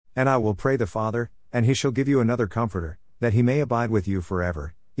And I will pray the Father, and he shall give you another Comforter, that he may abide with you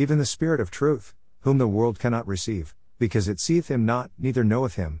forever, even the Spirit of truth, whom the world cannot receive, because it seeth him not, neither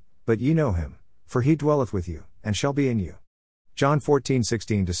knoweth him, but ye know him, for he dwelleth with you, and shall be in you. John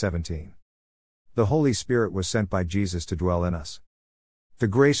 14:16-17. The Holy Spirit was sent by Jesus to dwell in us. The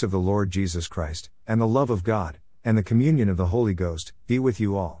grace of the Lord Jesus Christ, and the love of God, and the communion of the Holy Ghost, be with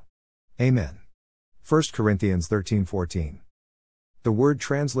you all. Amen. 1 Corinthians 13:14. The word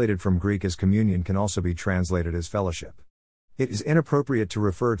translated from Greek as communion can also be translated as fellowship. It is inappropriate to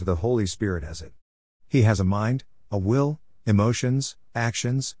refer to the Holy Spirit as it. He has a mind, a will, emotions,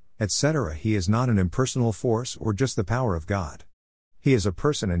 actions, etc. He is not an impersonal force or just the power of God. He is a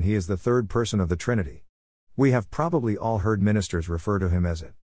person, and he is the third person of the Trinity. We have probably all heard ministers refer to him as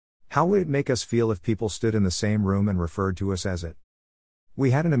it. How would it make us feel if people stood in the same room and referred to us as it?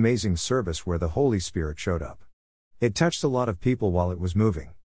 We had an amazing service where the Holy Spirit showed up. It touched a lot of people while it was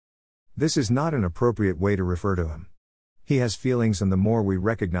moving. This is not an appropriate way to refer to him. He has feelings, and the more we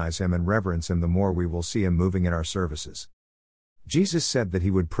recognize him and reverence him, the more we will see him moving in our services. Jesus said that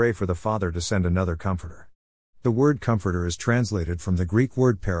he would pray for the Father to send another Comforter. The word Comforter is translated from the Greek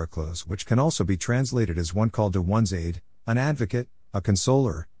word paraklos, which can also be translated as one called to one's aid, an advocate, a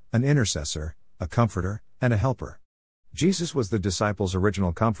consoler, an intercessor, a comforter, and a helper. Jesus was the disciples'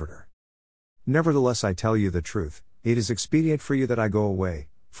 original Comforter. Nevertheless, I tell you the truth, it is expedient for you that I go away,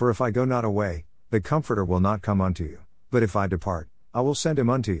 for if I go not away, the Comforter will not come unto you, but if I depart, I will send him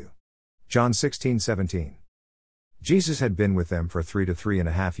unto you. John 16:17. Jesus had been with them for 3 to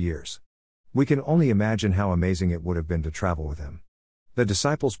 3.5 years. We can only imagine how amazing it would have been to travel with him. The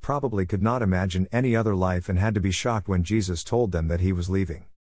disciples probably could not imagine any other life and had to be shocked when Jesus told them that he was leaving.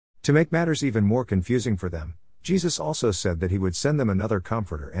 To make matters even more confusing for them, Jesus also said that he would send them another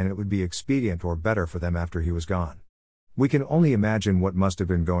Comforter, and it would be expedient or better for them after he was gone. We can only imagine what must have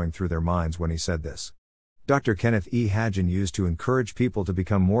been going through their minds when he said this. Dr. Kenneth E. Hagin used to encourage people to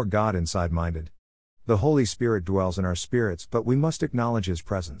become more God inside-minded. The Holy Spirit dwells in our spirits, but we must acknowledge his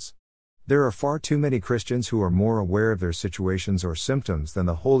presence. There are far too many Christians who are more aware of their situations or symptoms than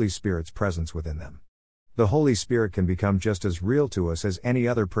the Holy Spirit's presence within them. The Holy Spirit can become just as real to us as any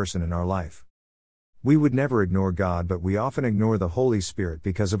other person in our life. We would never ignore God, but we often ignore the Holy Spirit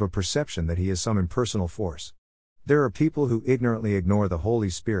because of a perception that he is some impersonal force. There are people who ignorantly ignore the Holy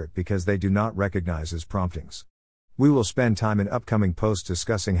Spirit because they do not recognize his promptings. We will spend time in upcoming posts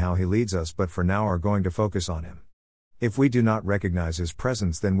discussing how he leads us, but for now are going to focus on him. If we do not recognize his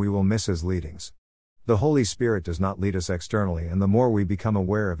presence, then we will miss his leadings. The Holy Spirit does not lead us externally, and the more we become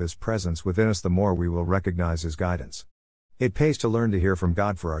aware of his presence within us, the more we will recognize his guidance. It pays to learn to hear from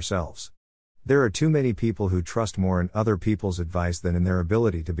God for ourselves. There are too many people who trust more in other people's advice than in their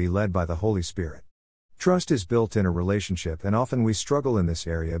ability to be led by the Holy Spirit. Trust is built in a relationship, and often we struggle in this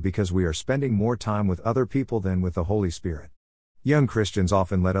area because we are spending more time with other people than with the Holy Spirit. Young Christians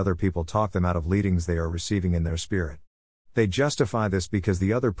often let other people talk them out of leadings they are receiving in their spirit. They justify this because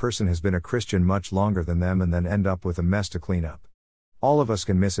the other person has been a Christian much longer than them, and then end up with a mess to clean up. All of us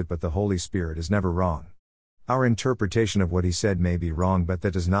can miss it, but the Holy Spirit is never wrong. Our interpretation of what he said may be wrong, but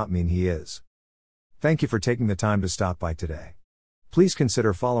that does not mean he is. Thank you for taking the time to stop by today. Please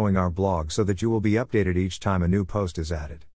consider following our blog so that you will be updated each time a new post is added.